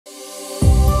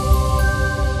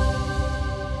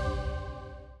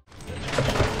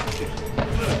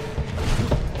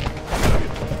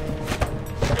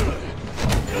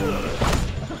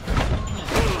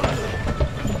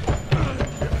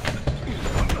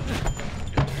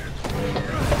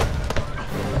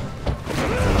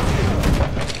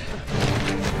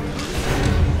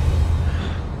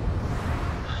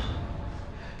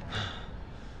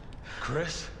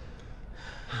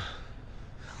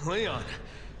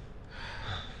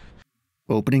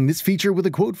Opening this feature with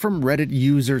a quote from Reddit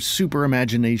user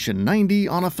SuperImagination90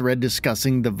 on a thread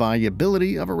discussing the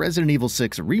viability of a Resident Evil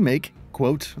 6 remake.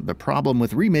 Quote, "The problem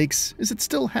with remakes is it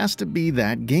still has to be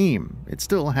that game. It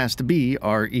still has to be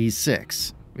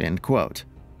RE6. End quote.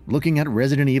 Looking at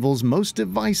Resident Evil's most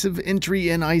divisive entry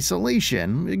in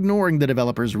isolation, ignoring the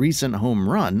developer's recent home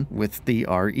run with the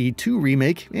RE2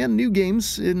 remake and new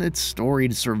games in its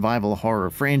storied survival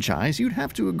horror franchise, you'd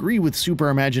have to agree with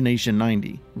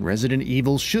SuperImagination90. Resident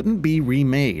Evil shouldn't be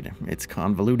remade, its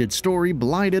convoluted story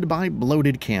blighted by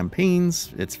bloated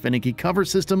campaigns, its finicky cover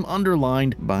system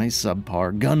underlined by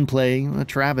subpar gunplay, a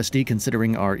travesty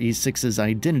considering RE6's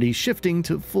identity shifting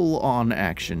to full-on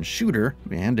action shooter,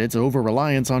 and its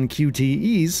over-reliance on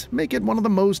QTEs make it one of the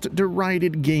most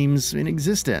derided games in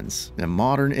existence. A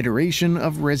modern iteration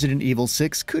of Resident Evil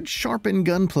 6 could sharpen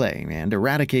gunplay and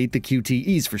eradicate the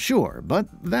QTEs for sure, but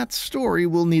that story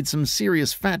will need some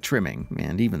serious fat trimming,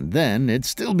 and even then, it'd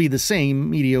still be the same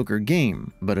mediocre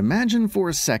game. But imagine for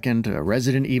a second a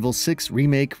Resident Evil 6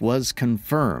 remake was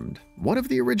confirmed. What if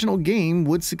the original game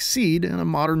would succeed in a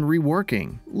modern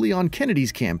reworking? Leon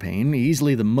Kennedy's campaign,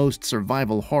 easily the most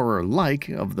survival horror-like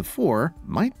of the four,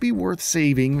 might be worth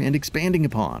saving and expanding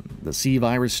upon. The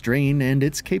C-virus strain and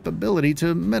its capability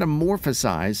to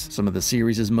metamorphosize some of the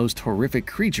series' most horrific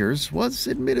creatures was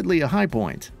admittedly a high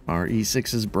point.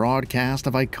 RE6's broad cast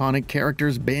of iconic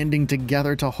characters banding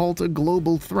together to halt a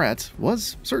global threat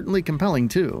was certainly compelling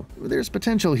too. There's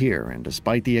potential here, and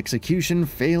despite the execution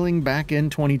failing back in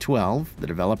 2012, the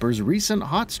developer's recent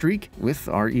hot streak with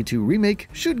RE2 Remake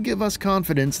should give us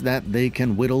confidence that they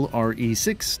can whittle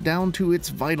RE6 down to its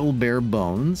vital bare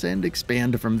bones and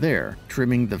expand from there.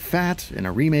 Trimming the fat in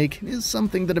a remake is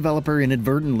something the developer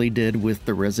inadvertently did with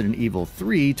the Resident Evil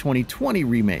 3 2020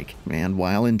 remake, and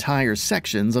while entire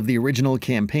sections of the original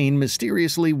campaign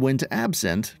mysteriously went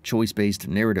absent, choice-based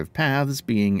narrative paths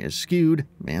being eschewed,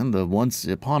 and the once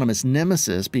eponymous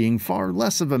nemesis being far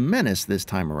less of a menace this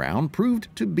time around, proved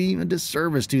to be a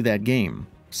disservice to that game.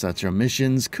 Such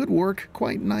omissions could work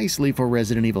quite nicely for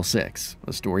Resident Evil 6,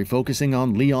 a story focusing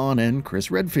on Leon and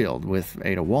Chris Redfield, with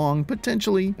Ada Wong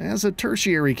potentially as a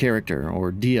tertiary character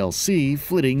or DLC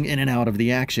flitting in and out of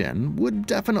the action would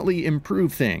definitely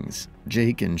improve things.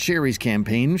 Jake and Sherry's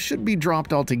campaign should be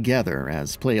dropped altogether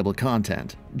as playable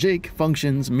content. Jake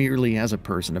functions merely as a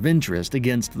person of interest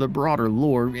against the broader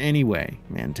lore anyway,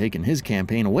 and taking his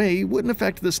campaign away wouldn't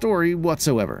affect the story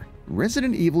whatsoever.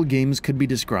 Resident Evil games could be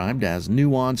described as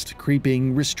nuanced,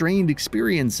 creeping, restrained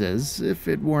experiences if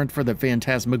it weren't for the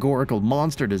phantasmagorical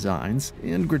monster designs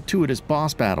and gratuitous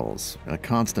boss battles. A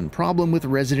constant problem with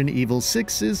Resident Evil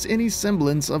 6 is any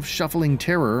semblance of shuffling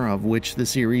terror of which the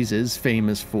series is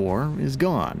famous for is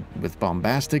gone, with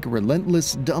bombastic,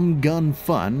 relentless, dumb gun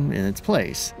fun in its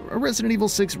place. A Resident Evil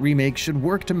 6 remake should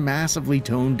work to massively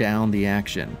tone down the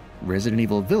action. Resident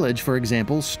Evil Village, for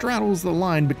example, straddles the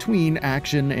line between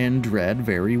action and dread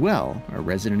very well. A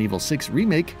Resident Evil 6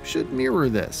 remake should mirror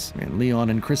this, and Leon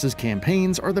and Chris's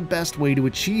campaigns are the best way to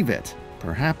achieve it.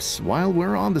 Perhaps, while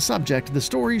we're on the subject, the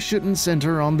story shouldn't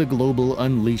center on the global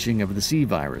unleashing of the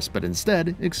C-virus, but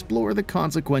instead explore the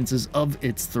consequences of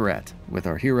its threat, with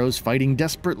our heroes fighting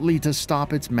desperately to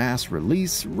stop its mass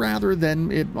release rather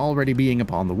than it already being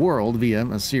upon the world via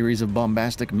a series of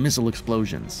bombastic missile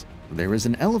explosions. There is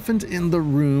an elephant in the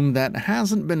room that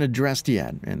hasn't been addressed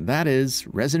yet, and that is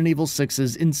Resident Evil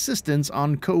 6's insistence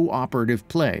on cooperative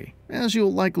play. As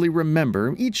you'll likely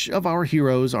remember, each of our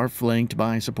heroes are flanked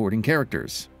by supporting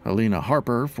characters. Helena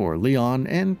Harper for Leon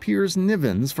and Piers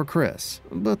Nivens for Chris,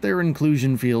 but their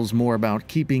inclusion feels more about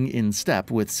keeping in step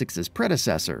with 6's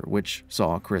predecessor, which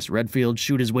saw Chris Redfield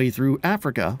shoot his way through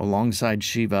Africa alongside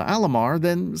Shiva Alamar,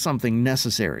 than something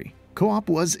necessary. Co-op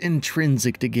was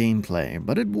intrinsic to gameplay,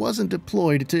 but it wasn't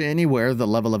deployed to anywhere the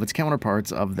level of its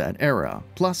counterparts of that era.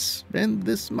 Plus, and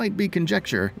this might be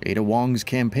conjecture, Ada Wong's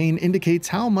campaign indicates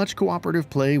how much cooperative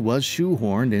play was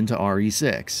shoehorned into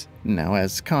RE6. Now,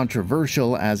 as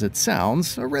controversial as it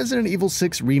sounds, a Resident Evil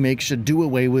 6 remake should do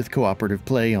away with cooperative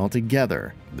play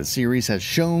altogether. The series has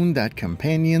shown that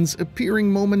companions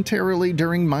appearing momentarily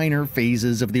during minor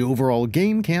phases of the overall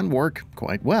game can work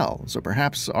quite well, so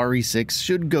perhaps RE6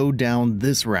 should go down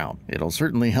this route. It'll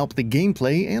certainly help the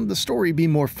gameplay and the story be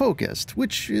more focused,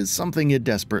 which is something it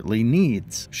desperately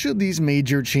needs. Should these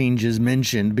major changes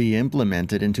mentioned be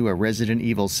implemented into a Resident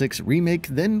Evil 6 remake,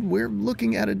 then we're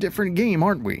looking at a different game,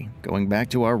 aren't we? Going back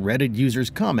to our Reddit user's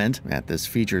comment, at this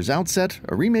feature's outset,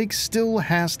 a remake still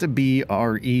has to be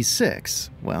RE6.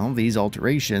 Well, these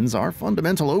alterations are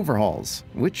fundamental overhauls,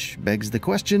 which begs the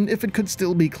question if it could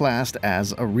still be classed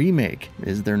as a remake.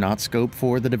 Is there not scope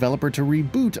for the developer to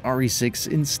reboot RE6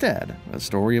 instead? A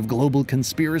story of global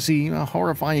conspiracy, a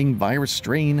horrifying virus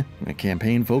strain, a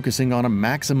campaign focusing on a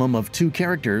maximum of 2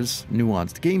 characters,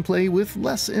 nuanced gameplay with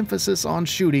less emphasis on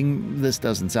shooting. This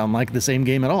doesn't sound like the same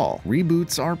game at all.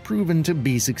 Reboots are proven to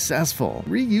be successful.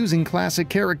 Reusing classic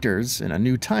characters in a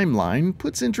new timeline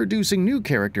puts introducing new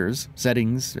characters,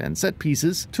 settings, and set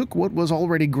pieces, took what was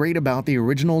already great about the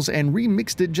originals and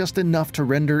remixed it just enough to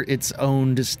render its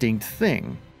own distinct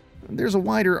thing. There's a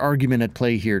wider argument at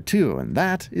play here too, and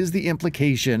that is the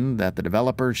implication that the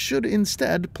developer should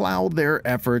instead plow their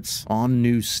efforts on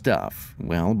new stuff.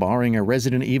 Well, barring a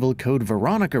Resident Evil Code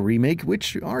Veronica remake,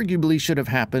 which arguably should have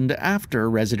happened after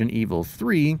Resident Evil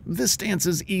 3, this stance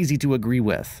is easy to agree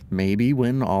with. Maybe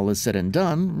when all is said and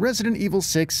done, Resident Evil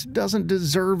 6 doesn't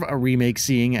deserve a remake,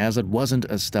 seeing as it wasn't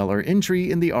a stellar entry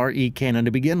in the RE canon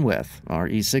to begin with.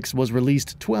 RE6 was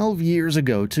released 12 years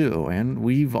ago too, and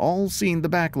we've all seen the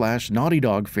backlash Naughty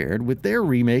Dog fared with their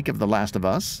remake of The Last of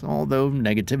Us, although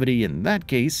negativity in that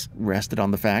case rested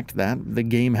on the fact that the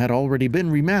game had already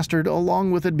been remastered along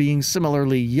with it being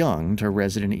similarly young to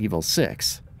Resident Evil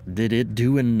 6. Did it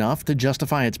do enough to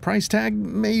justify its price tag?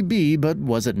 Maybe, but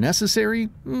was it necessary?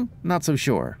 Not so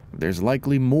sure. There's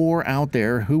likely more out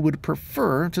there who would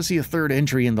prefer to see a third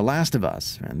entry in The Last of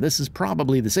Us, and this is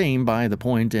probably the same by the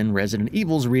point in Resident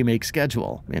Evil's remake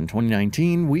schedule. In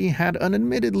 2019, we had an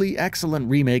admittedly excellent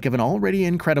remake of an already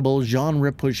incredible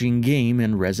genre-pushing game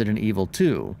in Resident Evil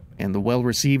 2. And the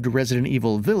well-received Resident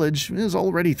Evil Village is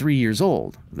already 3 years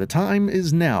old. The time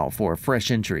is now for a fresh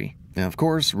entry. Of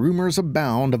course, rumors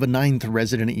abound of a 9th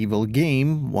Resident Evil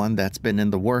game. One that's been in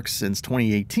the works since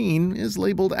 2018 is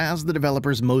labeled as the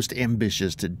developer's most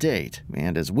ambitious to date,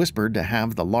 and is whispered to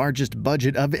have the largest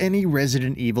budget of any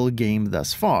Resident Evil game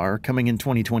thus far, coming in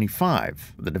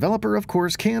 2025. The developer, of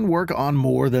course, can work on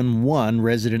more than one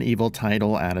Resident Evil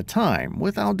title at a time,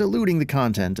 without diluting the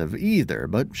content of either,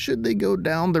 but should they go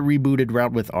down the rebooted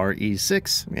route with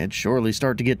RE6, it'd surely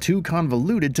start to get too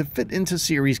convoluted to fit into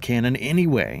series canon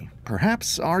anyway.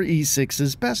 Perhaps RE6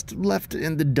 is best left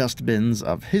in the dustbins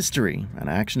of history, an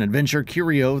action-adventure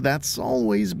curio that's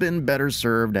always been better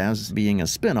served as being a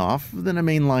spin-off than a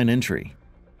mainline entry.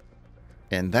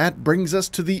 And that brings us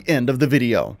to the end of the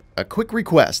video. A quick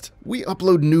request: we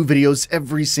upload new videos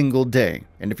every single day,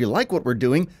 and if you like what we're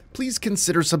doing, please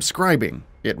consider subscribing.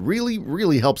 It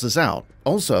really helps us out.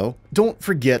 Also, don't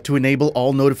forget to enable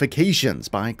all notifications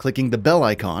by clicking the bell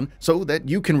icon so that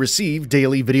you can receive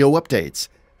daily video updates.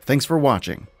 Thanks for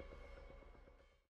watching.